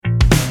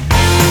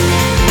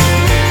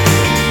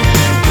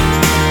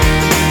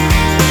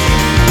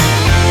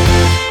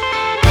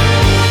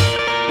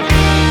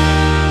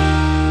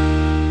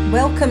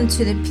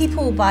to the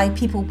People by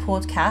People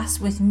podcast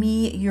with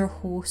me, your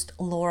host,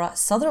 Laura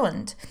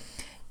Sutherland.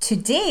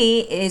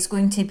 Today is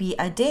going to be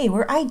a day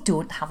where I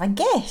don't have a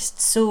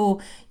guest,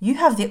 so you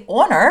have the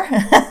honour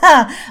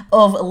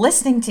of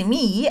listening to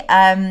me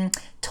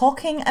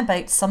talking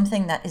about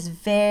something that is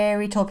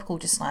very topical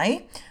just now,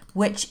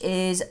 which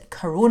is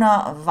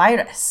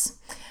coronavirus,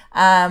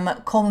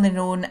 commonly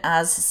known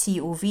as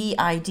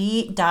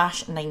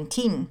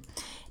COVID-19.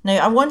 Now,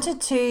 I wanted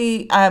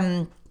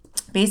to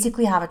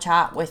basically have a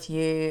chat with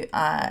you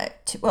I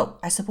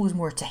suppose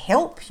more to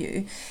help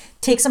you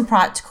take some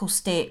practical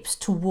steps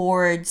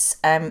towards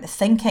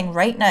thinking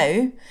right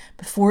now,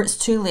 before it's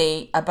too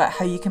late, about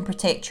how you can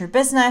protect your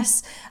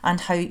business and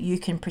how you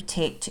can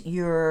protect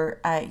your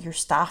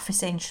staff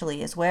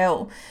essentially as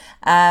well.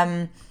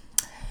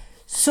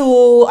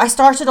 So I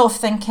started off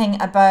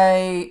thinking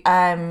about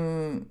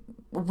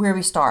where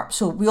we start.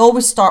 So we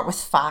always start with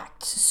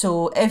facts.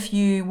 So if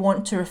you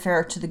want to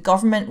refer to the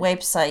government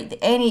website, the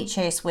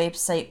NHS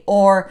website,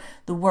 or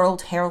the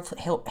World Health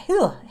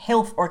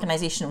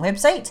Organization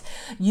website,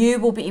 you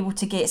will be able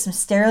to get some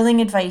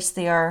sterling advice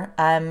there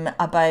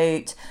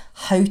about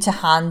how to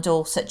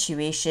handle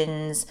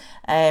situations,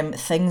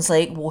 things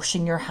like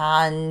washing your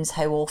hands,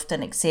 how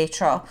often,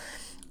 etc.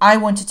 I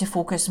wanted to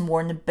focus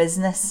more on the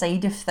business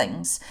side of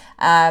things.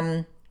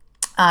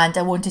 And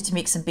I wanted to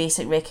make some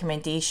basic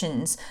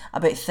recommendations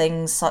about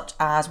things such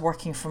as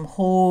working from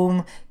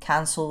home,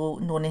 cancel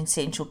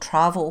non-essential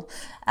travel.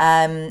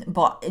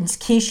 But in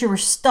case you were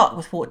stuck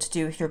with what to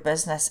do with your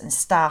business and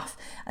staff,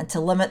 and to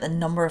limit the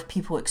number of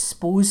people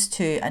exposed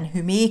to and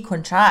who may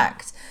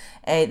contract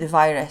the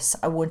virus,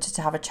 I wanted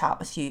to have a chat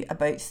with you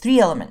about 3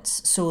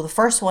 elements. So the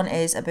first one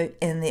is about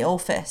in the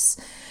office.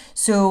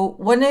 So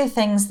one of the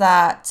things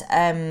that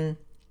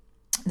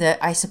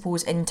I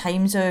suppose in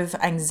times of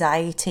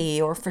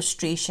anxiety or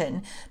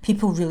frustration,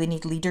 people really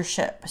need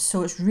leadership.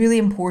 So it's really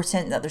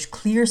important that there's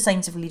clear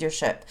signs of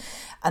leadership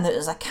and that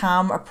there's a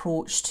calm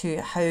approach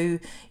to how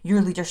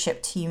your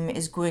leadership team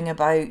is going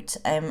about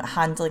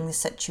handling the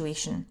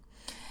situation.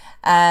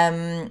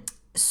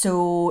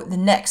 So the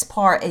next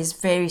part is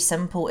very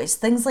simple. It's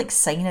things like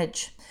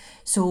signage.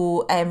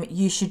 So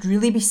you should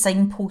really be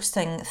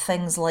signposting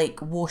things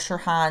like wash your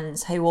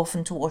hands, how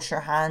often to wash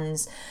your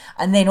hands,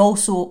 and then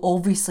also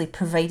obviously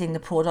providing the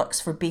products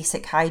for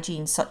basic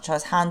hygiene such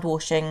as hand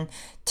washing,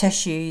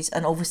 tissues,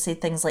 and obviously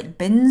things like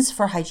bins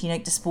for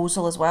hygienic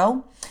disposal as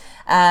well.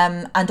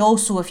 And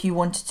also, if you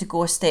wanted to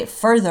go a step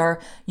further,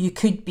 you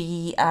could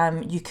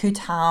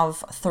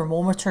have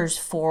thermometers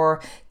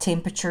for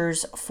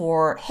temperatures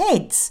for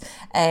heads.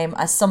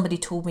 As somebody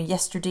told me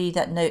yesterday,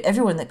 that now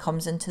everyone that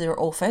comes into their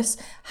office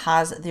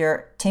has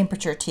their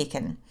temperature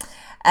taken.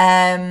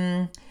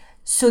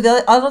 So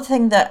the other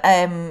thing that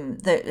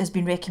has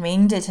been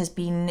recommended has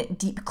been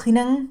deep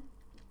cleaning.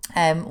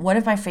 One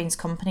of my friend's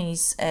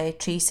companies,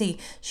 Tracy,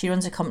 she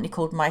runs a company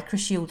called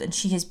Microshield, and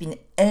she has been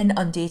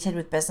inundated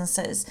with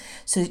businesses.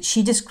 So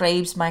she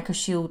describes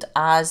Microshield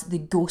as the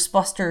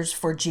Ghostbusters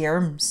for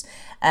germs.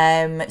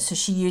 So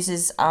she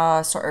uses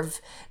a sort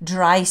of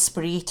dry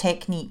spray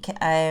technique,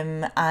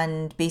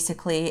 and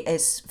basically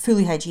it's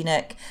fully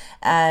hygienic.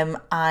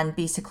 And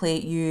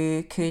basically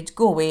you could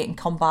go away and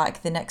come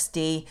back the next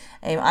day.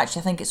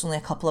 Actually, I think it's only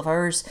a couple of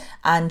hours,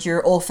 and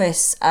your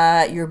office,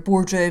 your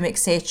boardroom,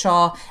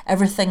 etc.,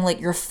 everything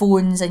like your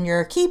phones and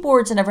your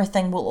keyboards and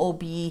everything will all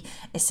be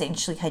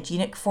essentially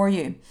hygienic for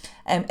you.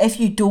 If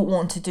you don't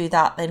want to do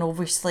that, then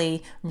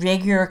obviously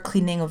regular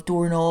cleaning of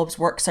doorknobs,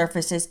 work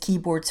surfaces,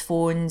 keyboards,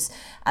 phones,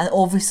 and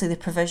obviously the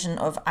provision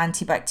of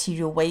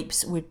antibacterial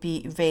wipes would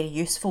be very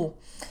useful.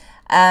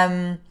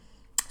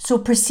 So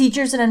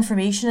procedures and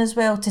information as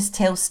well to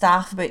tell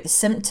staff about the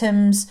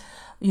symptoms,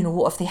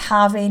 what if they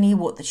have any,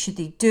 what should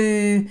they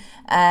do,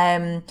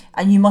 and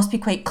you must be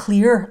quite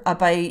clear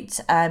about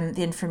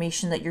the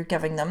information that you're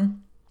giving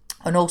them,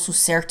 and also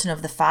certain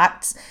of the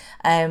facts,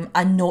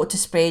 and not to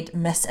spread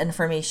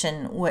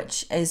misinformation,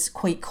 which is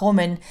quite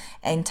common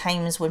in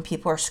times when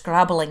people are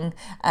scrabbling,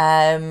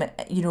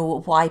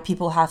 why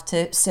people have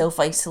to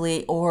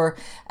self-isolate, or,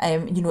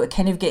 it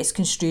kind of gets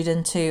construed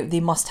into they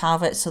must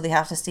have it, so they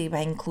have to stay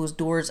behind closed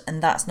doors,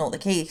 and that's not the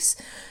case.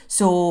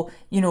 So,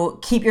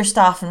 keep your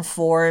staff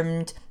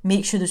informed,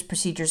 make sure there's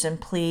procedures in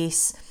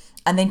place,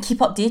 and then keep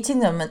updating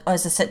them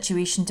as the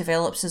situation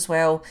develops as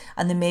well,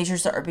 and the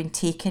measures that are being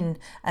taken,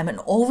 and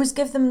always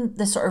give them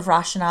the sort of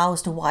rationale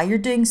as to why you're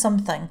doing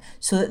something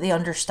so that they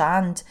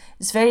understand.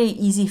 It's very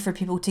easy for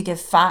people to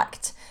give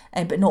fact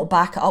but not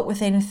back it up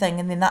with anything,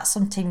 and then that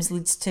sometimes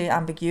leads to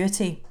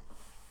ambiguity.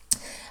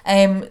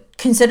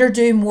 Consider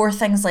doing more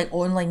things like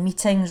online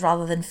meetings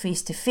rather than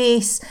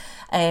face-to-face,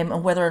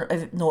 and whether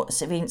or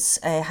not events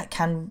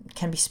can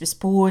be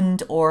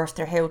postponed, or if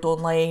they're held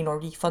online or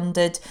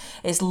refunded.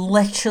 It's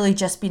literally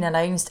just been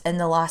announced in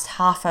the last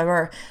half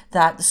hour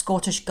that the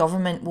Scottish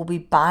Government will be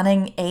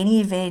banning any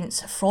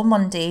events from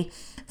Monday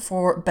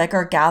for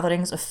bigger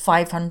gatherings of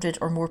 500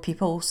 or more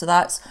people. So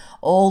that's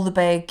all the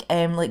big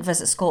like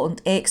Visit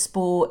Scotland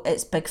Expo,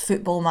 it's big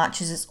football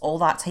matches, it's all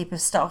that type of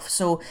stuff.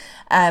 So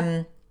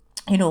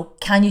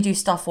can you do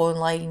stuff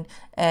online?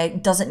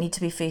 doesn't need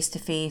to be face to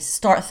face.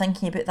 Start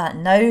thinking about that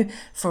now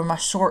from a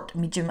short,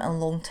 medium and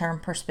long term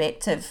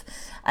perspective.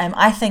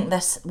 I think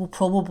this will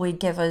probably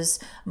give us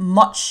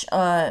much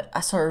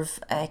a sort of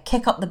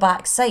kick up the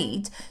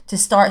backside to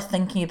start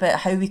thinking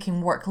about how we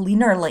can work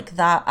leaner like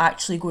that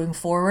actually going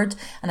forward.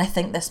 And I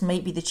think this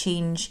might be the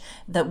change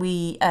that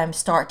we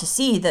start to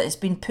see, that it's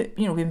been put,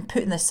 we've been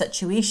put in this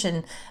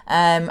situation,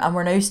 and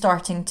we're now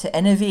starting to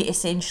innovate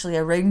essentially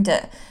around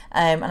it.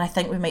 And I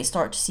think we might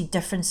start to see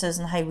differences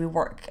in how we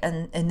work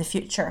in the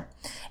future.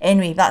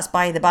 Anyway, that's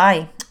by the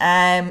by.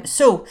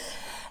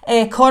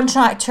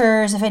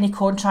 Contractors, if any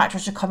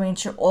contractors are coming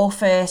into your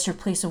office, your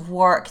place of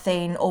work,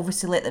 then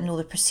obviously let them know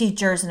the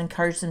procedures and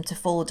encourage them to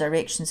follow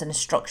directions and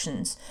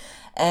instructions.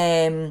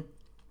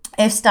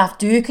 If staff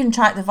do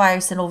contract the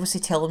virus, then obviously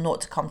tell them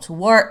not to come to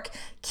work.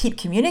 Keep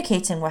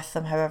communicating with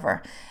them,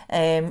 however.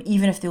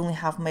 Even if they only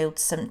have mild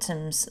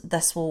symptoms,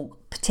 this will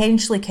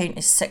potentially count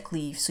as sick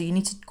leave, so you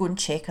need to go and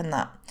check on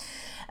that.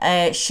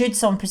 Should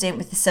someone present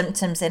with the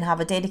symptoms, then have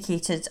a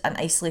dedicated and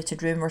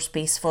isolated room or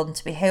space for them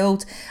to be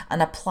held,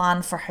 and a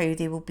plan for how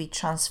they will be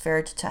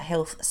transferred to a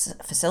health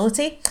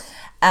facility.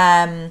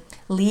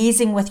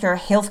 Liaising with your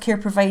healthcare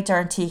provider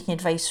and taking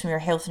advice from your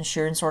health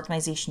insurance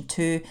organisation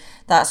too.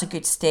 That's a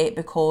good step,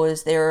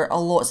 because there are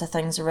lots of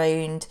things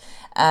around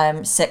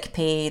sick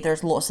pay.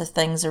 There's lots of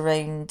things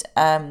around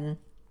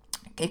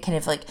kind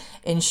of like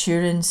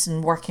insurance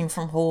and working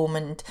from home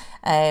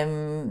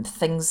and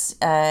things,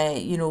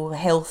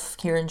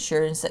 healthcare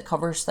insurance that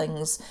covers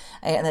things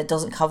and it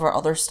doesn't cover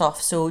other stuff.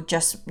 So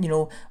just,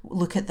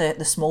 look at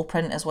the small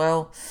print as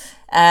well.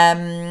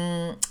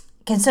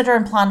 Consider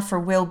and plan for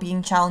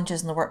well-being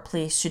challenges in the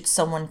workplace should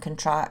someone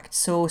contract.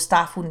 So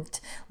staff want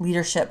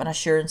leadership and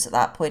assurance at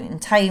that point in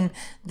time.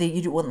 That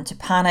you don't want them to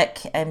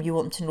panic. You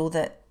want them to know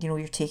that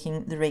you're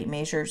taking the right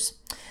measures.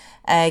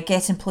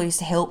 Get employees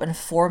to help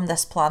inform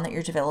this plan that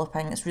you're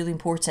developing. It's really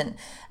important.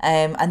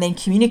 And then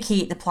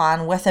communicate the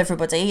plan with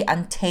everybody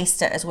and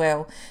test it as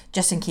well,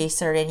 just in case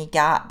there are any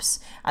gaps.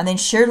 And then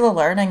share the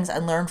learnings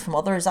and learn from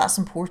others. That's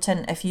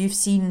important. If you've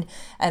seen,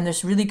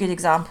 there's really good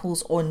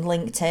examples on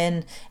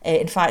LinkedIn.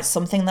 In fact,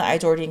 something that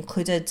I'd already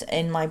included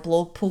in my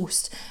blog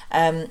post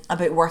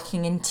about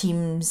working in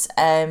teams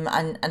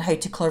and how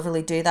to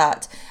cleverly do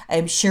that.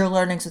 Share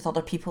learnings with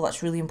other people.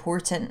 That's really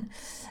important.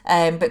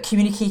 But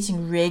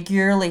communicating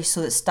regularly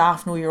so that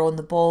staff know you're on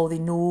the ball, they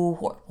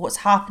know what's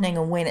happening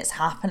and when it's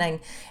happening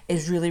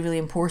is really, really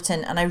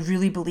important. And I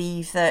really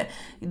believe that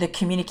the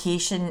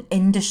communication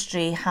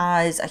industry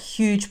has a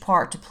huge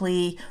part to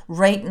play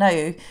right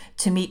now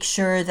to make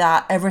sure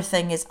that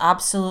everything is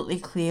absolutely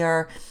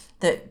clear,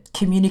 that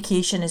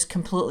communication is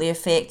completely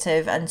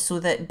effective, and so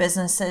that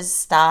businesses,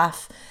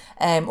 staff,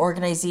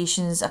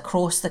 organisations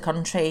across the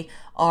country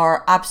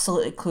are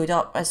absolutely clued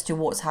up as to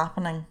what's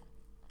happening.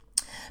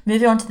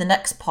 Moving on to the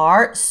next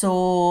part.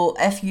 So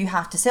if you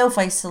have to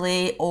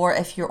self-isolate, or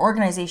if your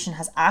organisation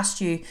has asked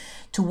you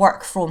to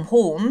work from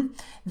home,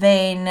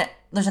 then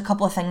there's a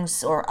couple of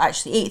things, or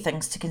actually 8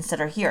 things to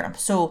consider here.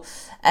 So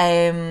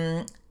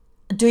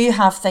do you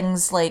have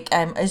things like,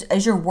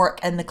 is your work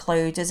in the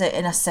cloud? Is it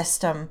in a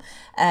system?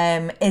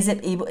 Can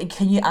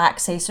you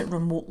access it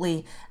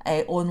remotely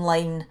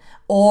online?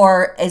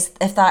 Or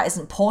if that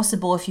isn't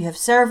possible, if you have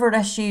server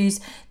issues,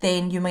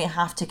 then you might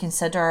have to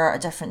consider a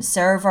different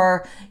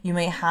server. You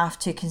might have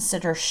to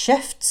consider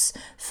shifts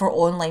for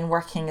online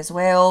working as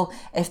well,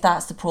 if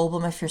that's the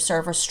problem, if your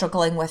server's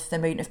struggling with the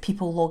amount of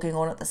people logging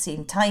on at the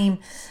same time.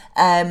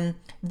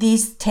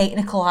 These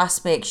technical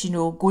aspects,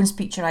 go and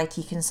speak to your IT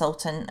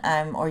consultant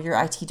or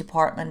your IT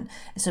department.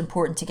 It's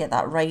important to get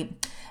that right.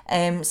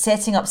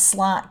 Setting up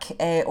Slack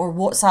or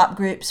WhatsApp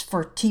groups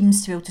for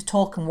teams to be able to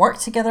talk and work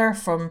together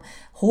from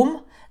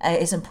home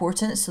is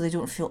important, so they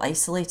don't feel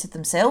isolated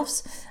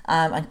themselves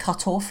and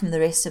cut off from the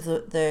rest of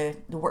the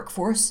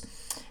workforce.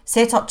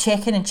 Set up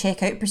check-in and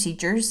check-out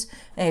procedures.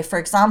 For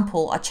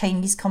example, a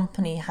Chinese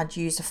company had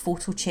used a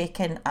photo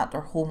check-in at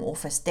their home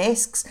office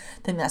desks.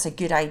 I think that's a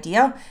good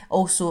idea.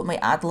 Also, it might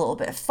add a little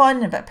bit of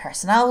fun, a bit of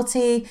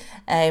personality.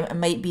 It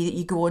might be that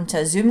you go onto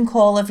a Zoom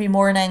call every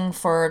morning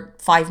for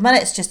 5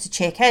 minutes just to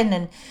check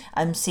in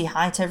and say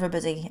hi to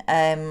everybody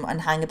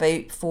and hang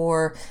about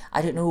for,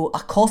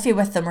 a coffee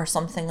with them or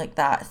something like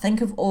that.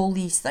 Think of all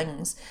these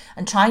things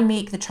and try and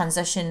make the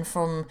transition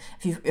from,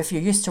 if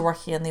you're used to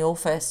working in the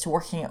office to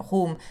working at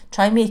home,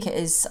 try and make it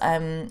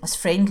as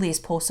friendly as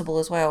possible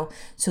as well,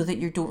 so that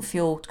you don't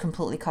feel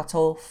completely cut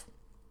off.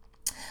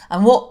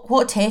 And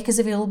what tech is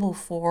available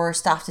for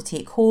staff to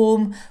take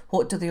home?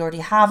 What do they already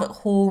have at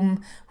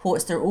home?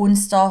 What's their own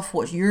stuff?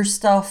 What's your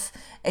stuff?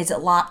 Is it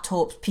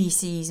laptops,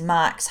 PCs,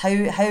 Macs? How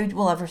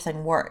will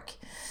everything work?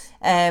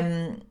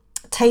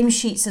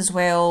 Timesheets as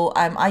well.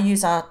 I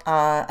use an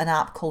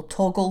app called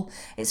Toggl.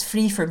 It's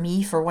free for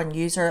me, for one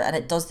user, and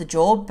it does the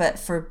job. But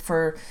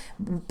for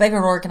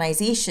bigger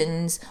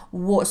organisations,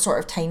 what sort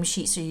of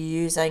timesheets are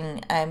you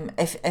using?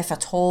 If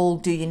at all,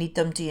 do you need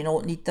them? Do you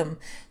not need them?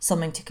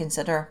 Something to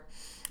consider.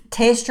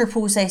 Test your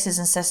processes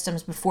and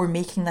systems before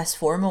making this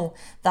formal.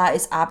 That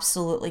is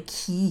absolutely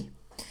key.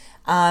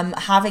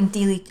 Having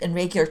daily and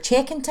regular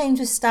check-in times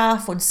with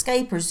staff on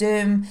Skype or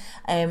Zoom.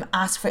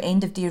 Ask for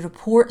end-of-day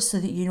reports so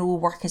that you know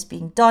work is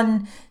being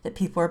done, that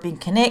people are being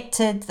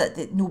connected,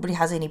 that nobody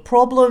has any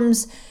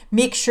problems.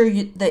 Make sure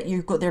that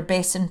you've got their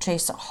best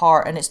interests at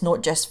heart, and it's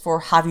not just for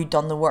have you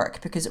done the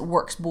work, because it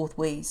works both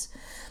ways.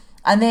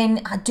 And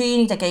then, do you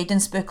need a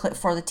guidance booklet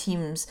for the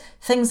teams?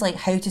 Things like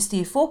how to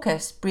stay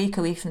focused, break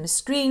away from the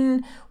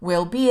screen,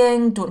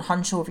 well-being, don't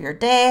hunch over your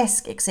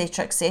desk,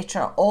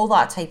 etc., all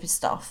that type of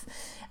stuff.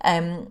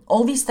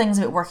 All these things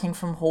about working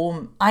from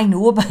home, I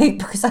know about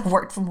because I've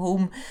worked from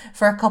home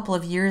for a couple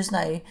of years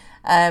now.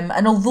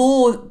 And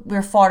although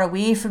we're far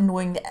away from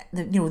knowing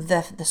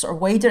the sort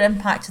of wider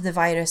impact of the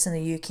virus in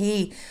the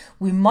UK,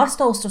 we must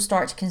also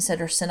start to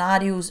consider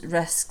scenarios,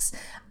 risks,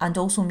 and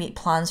also make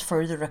plans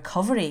for the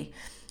recovery.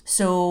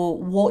 So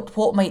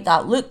what might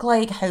that look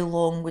like? How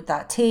long would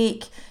that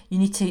take? You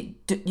need to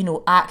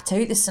act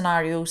out the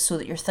scenarios so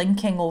that you're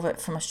thinking of it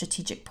from a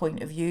strategic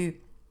point of view.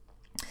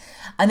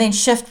 And then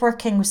shift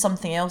working was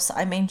something else that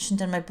I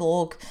mentioned in my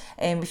blog.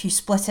 If you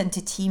split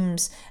into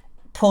teams,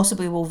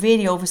 possibly will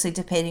vary, obviously,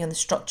 depending on the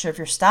structure of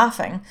your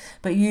staffing,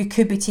 but you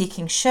could be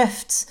taking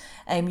shifts.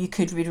 You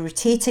could be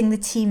rotating the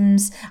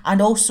teams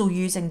and also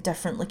using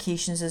different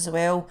locations as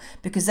well,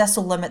 because this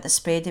will limit the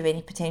spread of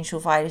any potential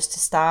virus to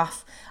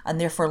staff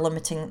and therefore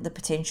limiting the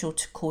potential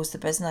to close the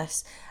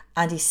business.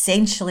 And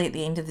essentially, at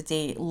the end of the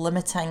day,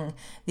 limiting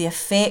the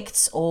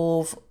effects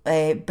of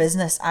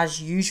business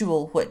as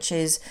usual, which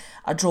is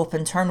a drop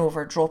in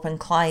turnover, drop in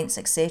clients,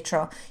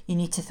 etc. You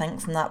need to think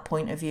from that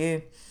point of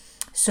view.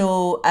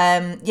 So,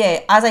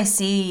 as I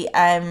say,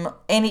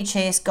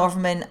 NHS,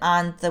 government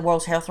and the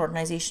World Health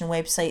Organization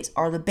websites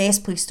are the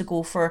best place to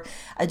go for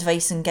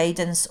advice and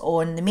guidance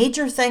on the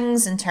major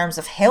things in terms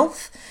of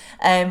health.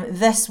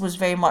 This was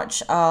very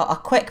much a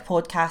quick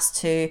podcast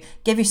to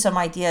give you some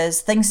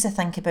ideas, things to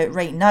think about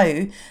right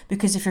now,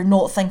 because if you're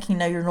not thinking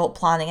now, you're not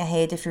planning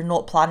ahead. If you're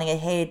not planning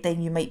ahead,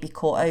 then you might be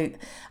caught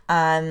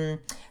out.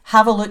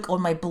 Have a look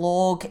on my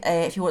blog.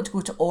 If you want to go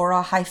to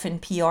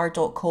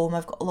aura-pr.com,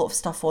 I've got a lot of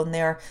stuff on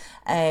there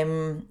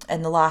in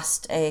the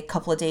last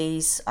couple of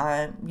days.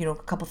 A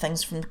couple of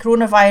things from the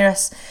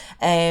coronavirus.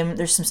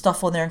 There's some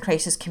stuff on there in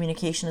crisis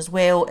communication as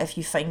well, if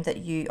you find that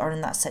you are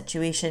in that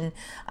situation.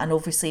 And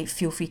obviously,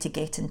 feel free to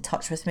get in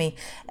touch with me.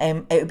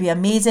 It would be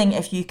amazing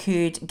if you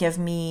could give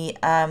me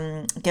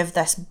give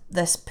this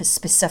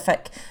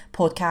specific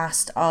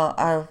podcast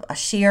a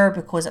share,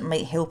 because it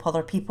might help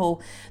other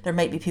people. There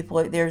might be people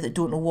out there that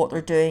don't know what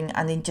they're doing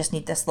and they just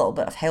need this little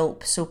bit of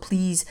help. So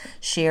please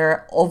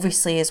share.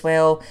 Obviously as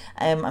well,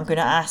 I'm going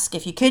to ask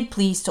if you could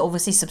please to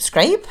obviously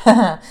subscribe.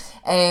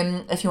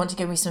 If you want to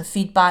give me some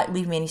feedback,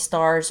 leave me any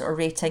stars or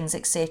ratings,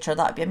 etc.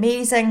 That'd be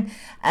amazing.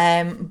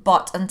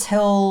 But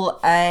until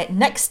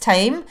next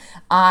time,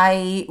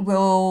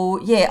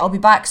 I'll be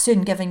back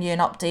soon giving you an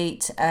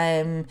update.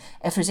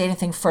 If there's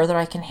anything further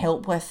I can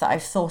help with that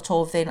I've thought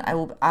of, then I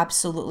will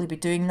absolutely be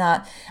doing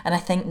that. And I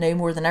think now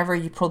more than ever,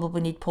 you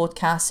probably need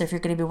podcasts if you're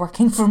going to be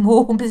working from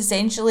home.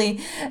 Essentially,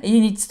 you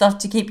need stuff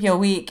to keep you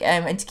awake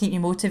and to keep you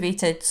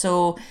motivated.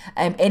 So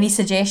any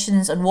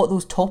suggestions on what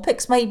those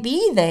topics might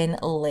be, then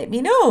let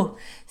me know.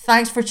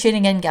 Thanks for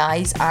tuning in,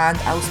 guys, and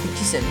I'll speak to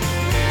you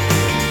soon.